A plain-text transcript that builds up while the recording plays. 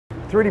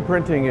3D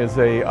printing is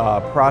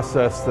a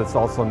process that's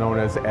also known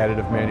as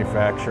additive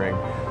manufacturing,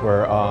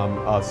 where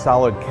a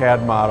solid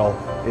CAD model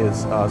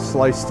is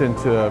sliced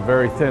into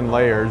very thin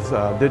layers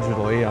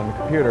digitally on the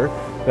computer.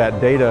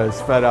 That data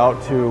is fed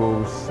out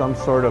to some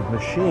sort of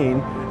machine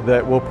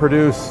that will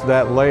produce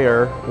that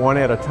layer one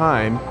at a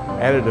time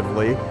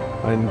additively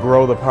and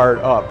grow the part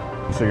up.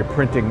 So you're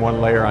printing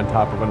one layer on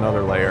top of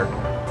another layer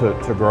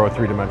to grow a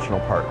three-dimensional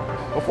part.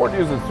 Well, Ford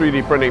uses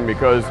 3D printing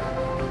because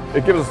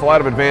it gives us a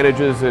lot of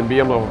advantages in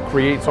being able to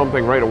create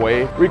something right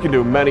away. We can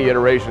do many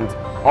iterations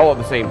all at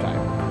the same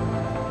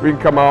time. We can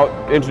come out,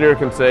 engineer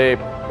can say,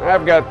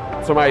 I've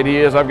got some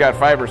ideas, I've got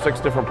 5 or 6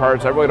 different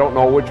parts, I really don't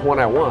know which one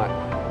I want.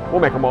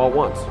 We'll make them all at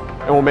once,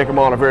 and we'll make them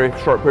all in a very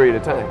short period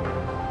of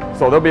time.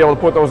 So they'll be able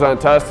to put those on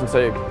test and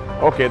say,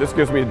 okay, this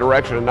gives me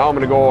direction, and now I'm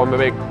going to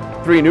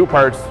make 3 new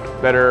parts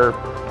that are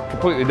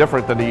completely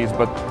different than these,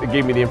 but it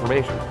gave me the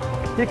information.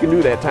 He can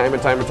do that time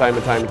and time and time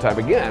and time and time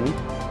again,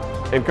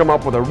 and come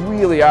up with a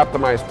really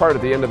optimized part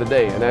at the end of the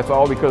day, and that's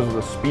all because of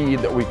the speed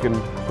that we can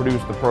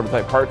produce the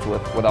prototype parts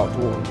without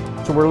tooling.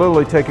 So we're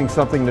literally taking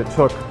something that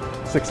took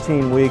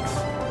 16 weeks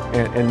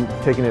and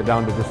taking it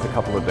down to just a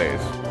couple of days.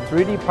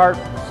 3D parts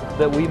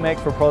that we make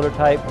for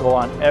prototype go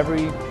on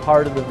every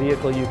part of the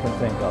vehicle you can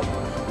think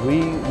of.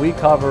 We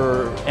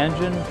cover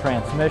engine,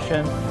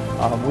 transmission,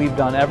 we've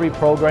done every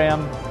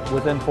program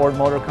within Ford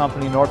Motor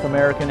Company, North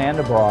American and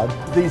abroad.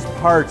 These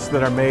parts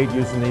that are made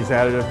using these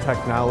additive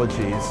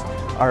technologies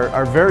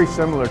are very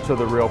similar to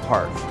the real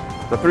parts.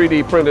 The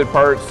 3D printed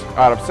parts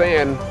out of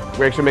sand,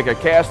 we actually make a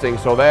casting,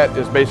 so that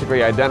is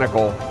basically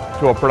identical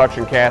to a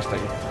production casting.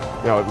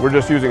 You know, we're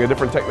just using a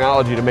different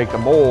technology to make the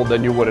mold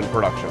than you would in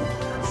production.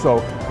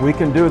 So we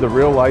can do the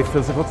real-life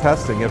physical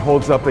testing. It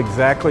holds up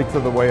exactly to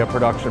the way a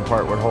production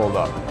part would hold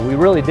up. We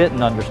really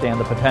didn't understand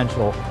the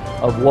potential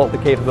of what the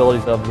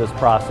capabilities of this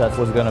process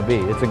was going to be.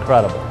 It's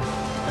incredible.